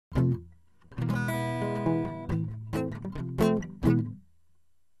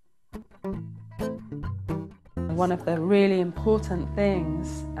one of the really important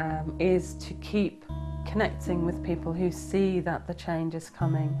things is to keep connecting with people who see that the change is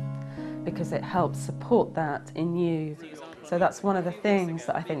coming, because it helps support that in you. So that's one of the things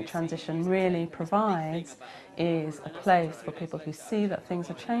that I think transition really provides, is a place for people who see that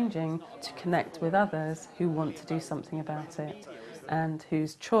things are changing to connect with others who want to do something about it, and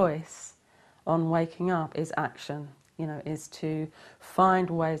whose choice on waking up is action, you know, is to find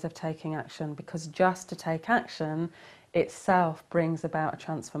ways of taking action, because just to take action itself brings about a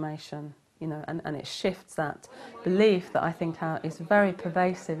transformation. You know, and it shifts that belief that I think is very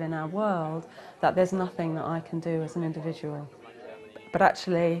pervasive in our world, that there's nothing that I can do as an individual. But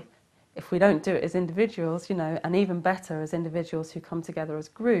actually, if we don't do it as individuals, you know, and even better as individuals who come together as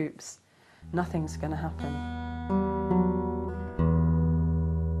groups, nothing's going to happen.